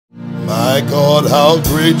My God, how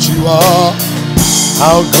great you are.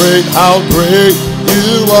 How great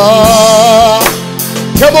you are.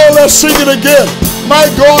 Come on, let's sing it again. My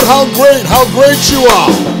God, how great you are.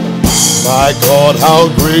 My God, how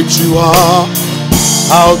great you are.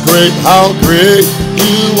 How great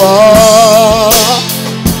you are.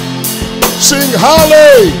 Sing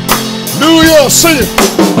hallelujah. Sing it.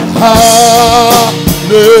 Hallelujah.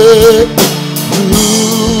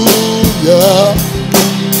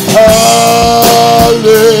 Hallelujah.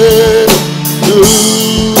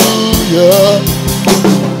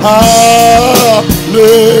 Hallelujah.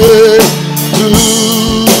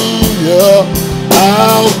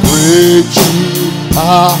 How great you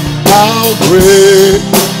are. How great.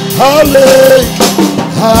 Hallelujah.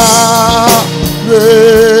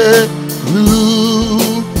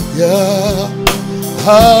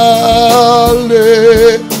 Hallelujah.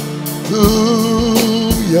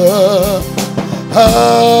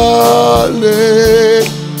 Hallelujah.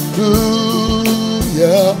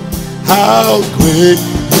 How great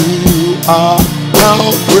you are.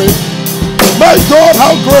 How great. My God,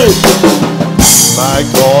 how great. My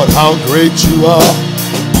God, how great you are.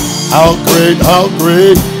 How great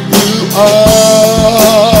you are.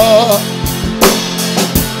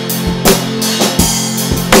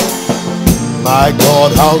 My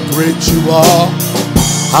God, how great you are.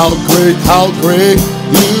 How great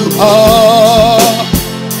you are.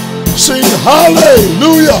 Sing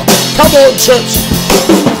hallelujah. Come on, church.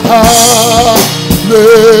 Hallelujah.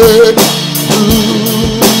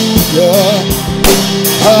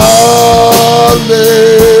 Hallelujah.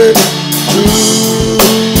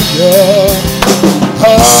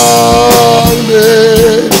 Hallelujah.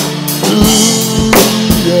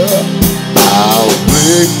 How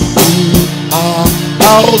great you are.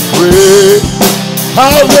 How great.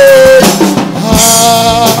 Hallelujah.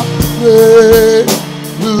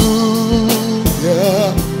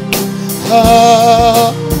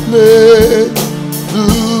 Hallelujah.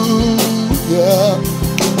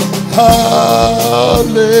 Hallelujah.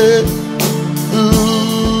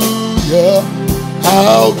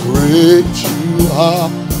 How great you are.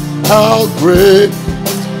 How great.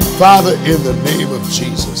 Father, in the name of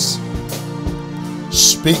Jesus,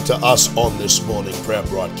 speak to us on this morning prayer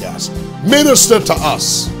broadcast. Minister to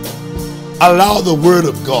us. Allow the word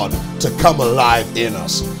of God to come alive in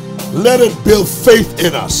us. Let it build faith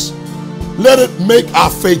in us. Let it make our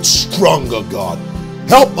faith stronger, God.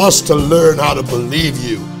 Help us to learn how to believe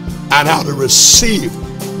you and how to receive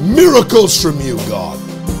miracles from you, God.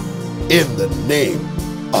 In the name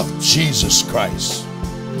of Jesus Christ.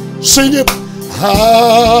 Sing it.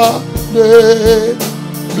 Hallelujah.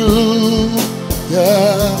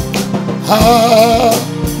 Hallelujah.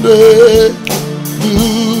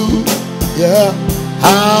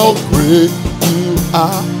 How great you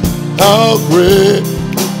are. How great.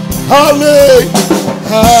 Hallelujah.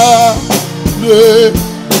 Hallelujah.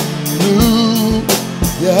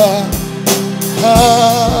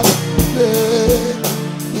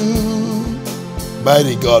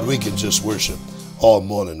 Mighty God, we can just worship all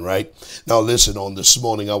morning, right? Now listen, on this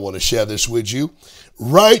morning, I want to share this with you.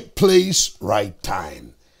 Right place, right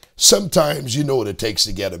time. Sometimes you know what it takes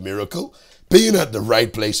to get a miracle. Being at the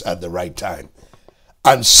right place at the right time.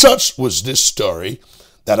 And such was this story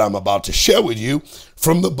that I'm about to share with you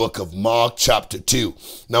from the book of Mark chapter 2.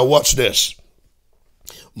 Now watch this.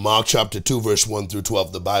 Mark chapter 2 verse 1 through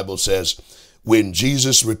 12, the Bible says, when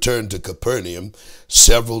Jesus returned to Capernaum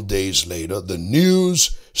several days later, the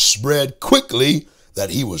news spread quickly that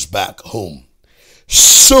he was back home.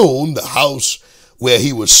 Soon the house where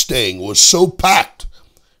he was staying was so packed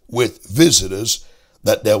with visitors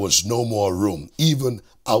that there was no more room, even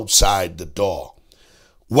outside the door.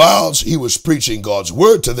 Whilst he was preaching God's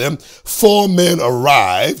word to them, 4 men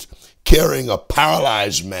arrived carrying a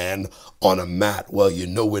paralyzed man on a mat. Well, you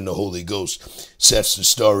know when the Holy Ghost sets the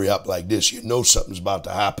story up like this, you know something's about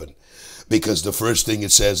to happen. Because the first thing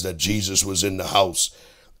it says that Jesus was in the house.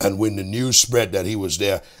 And when the news spread that he was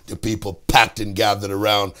there, the people packed and gathered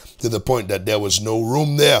around to the point that there was no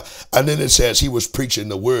room there. And then it says he was preaching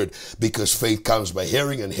the word, because faith comes by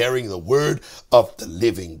hearing, and hearing the word of the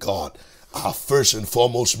living God. Our first and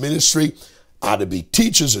foremost ministry are to be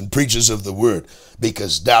teachers and preachers of the word,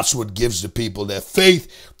 because that's what gives the people their faith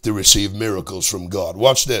to receive miracles from God.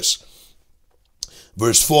 Watch this.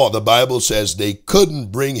 Verse 4, the Bible says they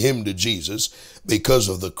couldn't bring him to Jesus because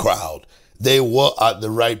of the crowd. They were at the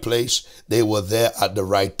right place. They were there at the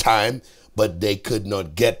right time, but they could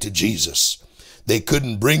not get to Jesus. They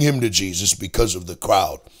couldn't bring him to Jesus because of the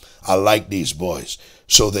crowd. I like these boys.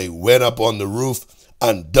 So they went up on the roof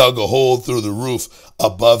and dug a hole through the roof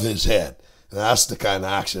above his head. And that's the kind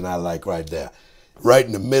of action I like right there. Right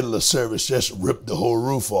in the middle of service, just rip the whole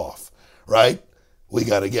roof off, right? We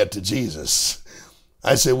got to get to Jesus.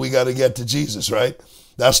 I said we got to get to Jesus, right?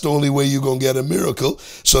 That's the only way you're going to get a miracle.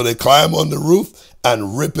 So they climb on the roof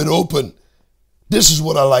and rip it open. This is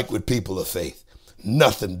what I like with people of faith.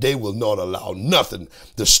 Nothing, they will not allow nothing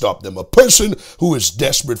to stop them. A person who is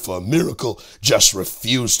desperate for a miracle just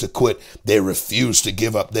refuse to quit. They refuse to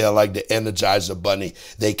give up. They're like the Energizer Bunny.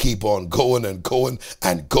 They keep on going and going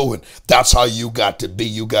and going. That's how you got to be.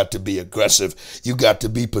 You got to be aggressive. You got to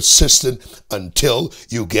be persistent until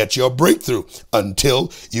you get your breakthrough,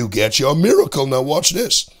 until you get your miracle. Now watch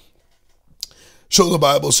this. So the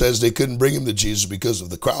Bible says they couldn't bring him to Jesus because of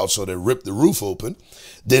the crowd, so they ripped the roof open.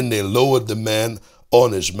 Then they lowered the man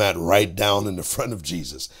on his mat right down in the front of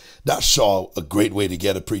Jesus. That's all a great way to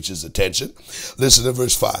get a preacher's attention. Listen to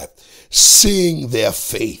verse 5. Seeing their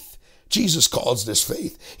faith. Jesus calls this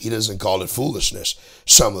faith. He doesn't call it foolishness.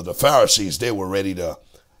 Some of the Pharisees, they were ready to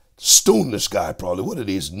stone this guy probably. What are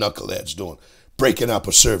these knuckleheads doing? Breaking up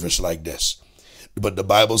a service like this. But the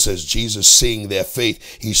Bible says, Jesus, seeing their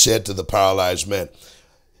faith, he said to the paralyzed man,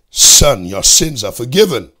 son, your sins are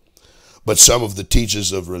forgiven. But some of the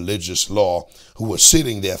teachers of religious law who were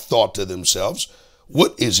sitting there thought to themselves,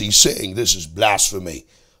 what is he saying? This is blasphemy.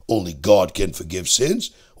 Only God can forgive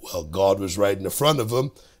sins. Well, God was right in the front of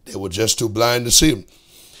them. They were just too blind to see him.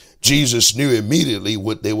 Jesus knew immediately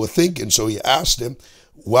what they were thinking, so he asked them,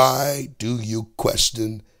 why do you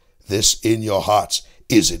question this in your hearts?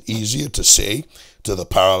 Is it easier to say to the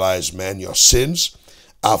paralyzed man, your sins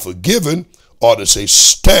are forgiven, or to say,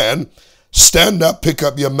 stand up, pick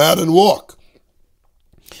up your mat and walk?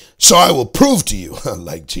 So I will prove to you,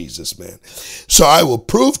 like Jesus, man. So I will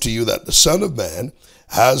prove to you that the Son of Man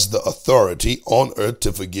has the authority on earth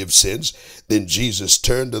to forgive sins. Then Jesus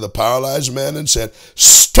turned to the paralyzed man and said,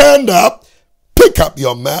 stand up, pick up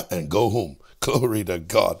your mat and go home. Glory to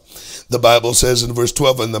God. The Bible says in verse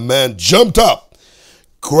 12, and the man jumped up,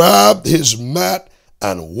 grabbed his mat,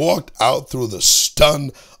 and walked out through the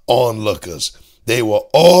stunned onlookers. They were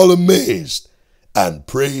all amazed and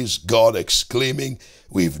praised God, exclaiming,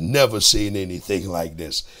 we've never seen anything like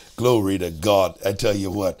this. Glory to God. I tell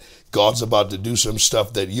you what, God's about to do some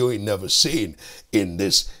stuff that you ain't never seen in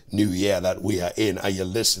this new year that we are in. Are you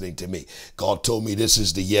listening to me? God told me this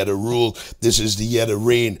is the year to rule. This is the year to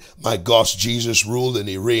reign. My gosh, Jesus ruled and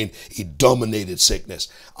he reigned. He dominated sickness.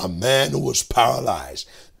 A man who was paralyzed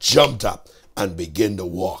jumped up and began to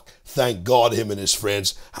walk. Thank God him and his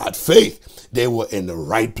friends had faith. They were in the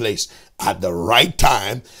right place at the right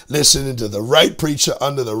time, listening to the right preacher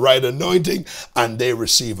under the right anointing, and they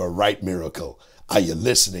receive a right miracle. Are you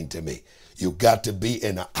listening to me? You got to be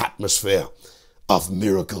in an atmosphere of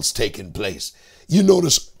miracles taking place. You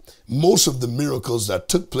notice most of the miracles that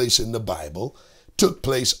took place in the Bible took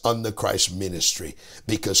place under Christ's ministry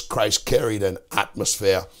because Christ carried an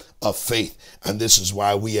atmosphere of faith. And this is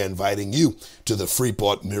why we are inviting you to the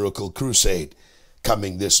Freeport Miracle Crusade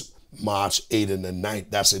coming this March 8th and the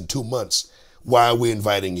 9th. That's in 2 months. Why are we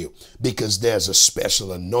inviting you? Because there's a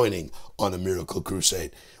special anointing on a miracle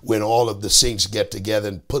crusade. When all of the saints get together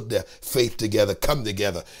and put their faith together, come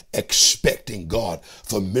together, expecting God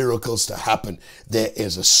for miracles to happen, there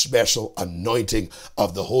is a special anointing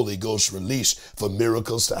of the Holy Ghost release for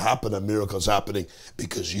miracles to happen. And miracles happening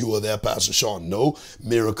because you were there, Pastor Sean. No,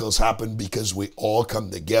 miracles happen because we all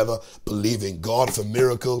come together believing God for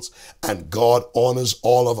miracles, and God honors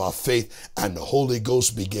all of our faith, and the Holy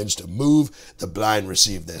Ghost begins to move. The blind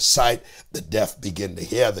receive their sight, the deaf begin to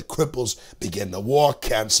hear, the cripples begin to walk,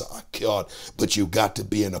 cancer are cured. But you got to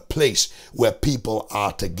be in a place where people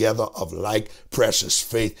are together of like precious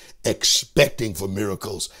faith, expecting for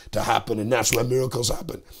miracles to happen, and that's where miracles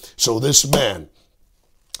happen. So this man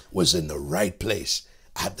was in the right place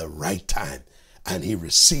at the right time, and he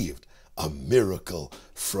received a miracle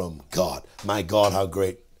from God. My God, how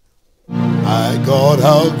great. My God,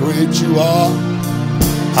 how great you are.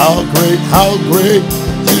 How great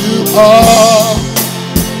you are.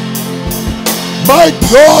 My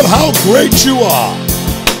God, how great you are.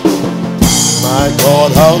 My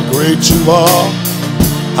God, how great you are.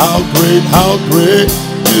 How great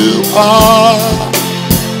you are.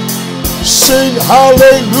 Sing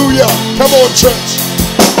hallelujah. Come on, church.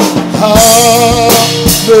 Hallelujah.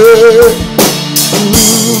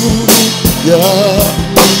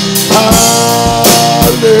 Hallelujah.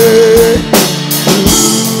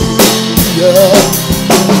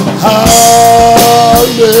 Hallelujah.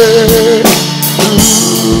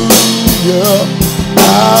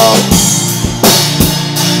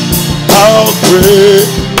 How great,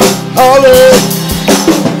 hallelujah.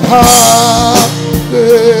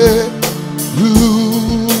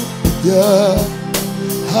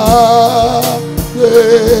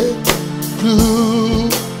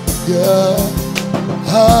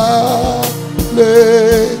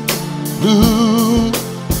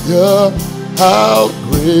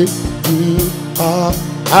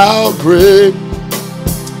 how great.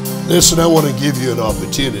 Listen, I want to give you an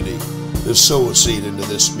opportunity to sow a seed into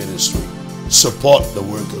this ministry. Support the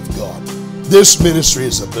work of God. This ministry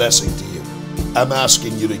is a blessing to you. I'm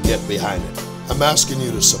asking you to get behind it. I'm asking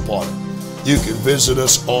you to support it. You can visit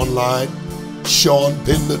us online,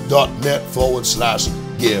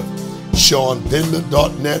 seanpinderministries.net/give.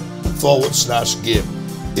 seanpinderministries.net/give.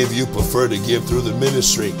 If you prefer to give through the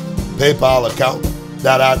ministry PayPal account,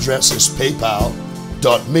 that address is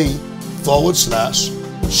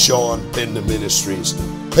paypal.me/seanpinderministries.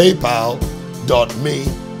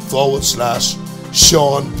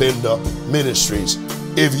 paypal.me/seanpinderministries.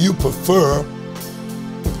 If you prefer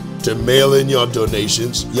to mail in your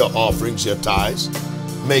donations, your offerings, your tithes,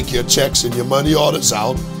 make your checks and your money orders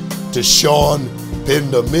out to Sean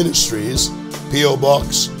Pinder Ministries, P.O.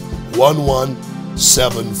 Box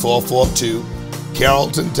 11742,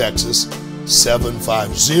 Carrollton, Texas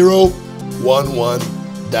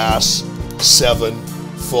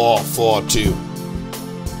 75011-7442.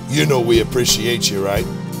 You know we appreciate you, right?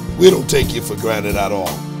 We don't take you for granted at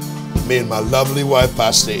all. Me and my lovely wife,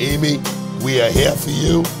 Pastor Aimee, we are here for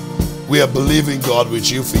you. We are believing God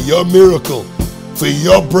with you for your miracle, for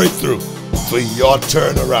your breakthrough, for your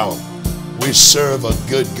turnaround. We serve a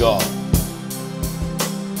good God.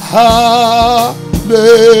 Hallelujah.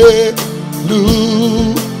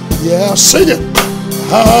 Sing it.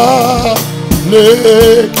 Hallelujah.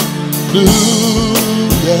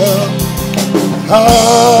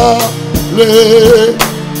 Hallelujah.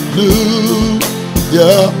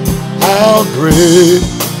 How great,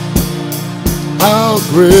 how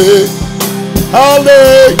great,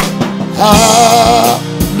 hallelujah,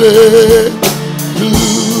 hallelujah,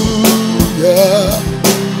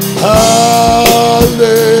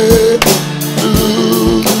 hallelujah,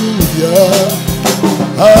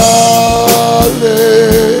 hallelujah,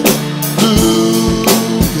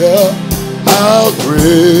 how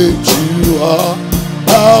great you are,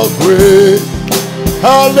 how great,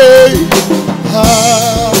 hallelujah.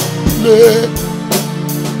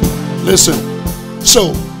 Listen,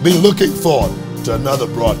 so be looking forward to another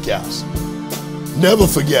broadcast. Never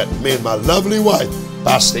forget, me and my lovely wife,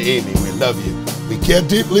 Pastor Aimee, we love you. We care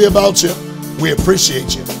deeply about you. We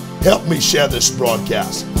appreciate you. Help me share this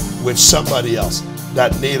broadcast with somebody else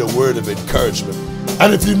that need a word of encouragement.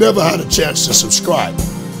 And if you never had a chance to subscribe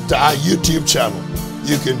to our YouTube channel,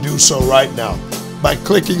 you can do so right now by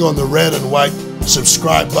clicking on the red and white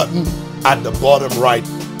subscribe button at the bottom right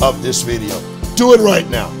of this video. Do it right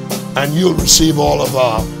now, and you'll receive all of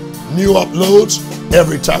our new uploads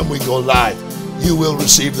every time we go live. You will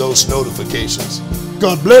receive those notifications.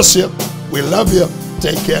 God bless you. We love you.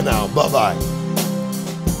 Take care now. Bye-bye.